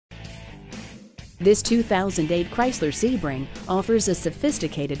This 2008 Chrysler Sebring offers a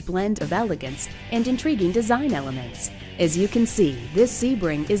sophisticated blend of elegance and intriguing design elements. As you can see, this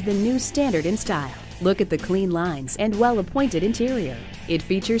Sebring is the new standard in style. Look at the clean lines and well-appointed interior. It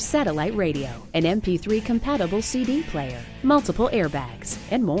features satellite radio, an MP3 compatible CD player, multiple airbags,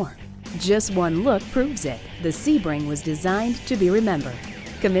 and more. Just one look proves it. The Sebring was designed to be remembered.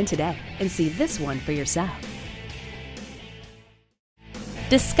 Come in today and see this one for yourself.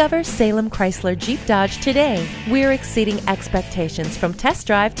 Discover Salem Chrysler Jeep Dodge today. We're exceeding expectations from test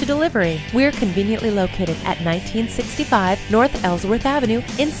drive to delivery. We're conveniently located at 1965 North Ellsworth Avenue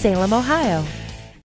in Salem, Ohio.